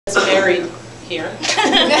married here.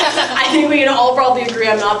 I think we can all probably agree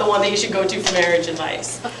I'm not the one that you should go to for marriage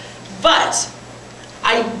advice. But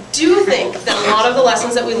I do think that a lot of the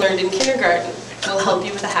lessons that we learned in kindergarten will help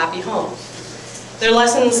you with a happy home. They're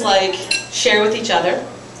lessons like share with each other,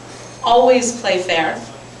 always play fair,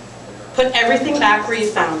 put everything back where you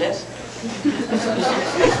found it,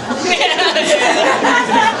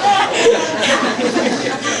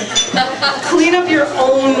 clean up your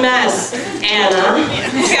own mess, Anna.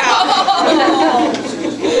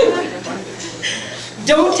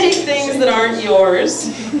 Don't take things that aren't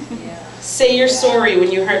yours. Say you're sorry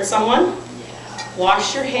when you hurt someone.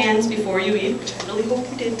 Wash your hands before you eat, which I really hope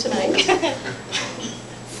you did tonight.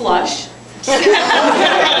 Flush.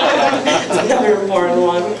 That's another important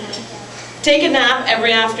one. Take a nap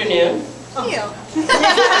every afternoon.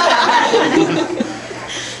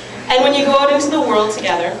 And when you go out into the world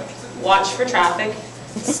together, watch for traffic,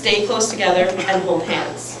 stay close together, and hold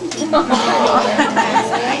hands.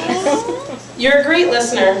 You're a great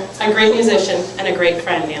listener, a great musician, and a great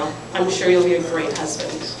friend, Neil. I'm sure you'll be a great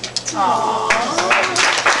husband. Aww.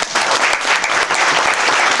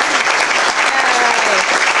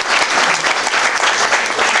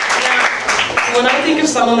 When I think of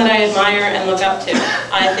someone that I admire and look up to,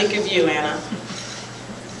 I think of you, Anna.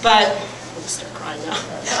 But, I'll start crying now.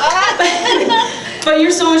 But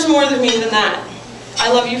you're so much more than me than that. I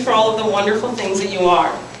love you for all of the wonderful things that you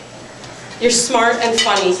are. You're smart and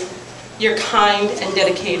funny. You're kind and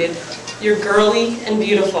dedicated. You're girly and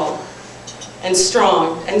beautiful. And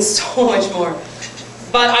strong, and so much more.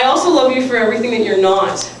 But I also love you for everything that you're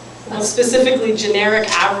not. Well, specifically generic,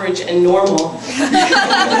 average, and normal.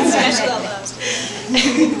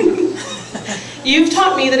 You've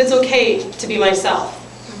taught me that it's okay to be myself,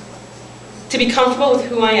 to be comfortable with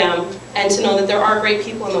who I am, and to know that there are great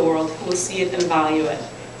people in the world who will see it and value it.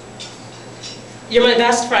 You're my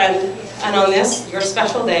best friend, and on this, your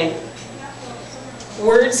special day,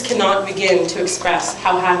 words cannot begin to express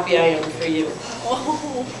how happy I am for you.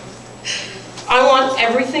 I want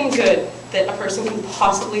everything good that a person can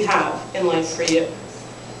possibly have in life for you,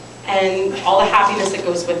 and all the happiness that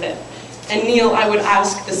goes with it. And Neil, I would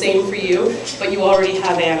ask the same for you, but you already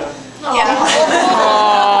have Anna.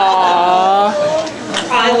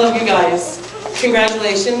 I love you guys.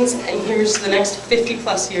 Congratulations, and here's the next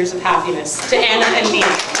 50+ years of happiness to Anna and me.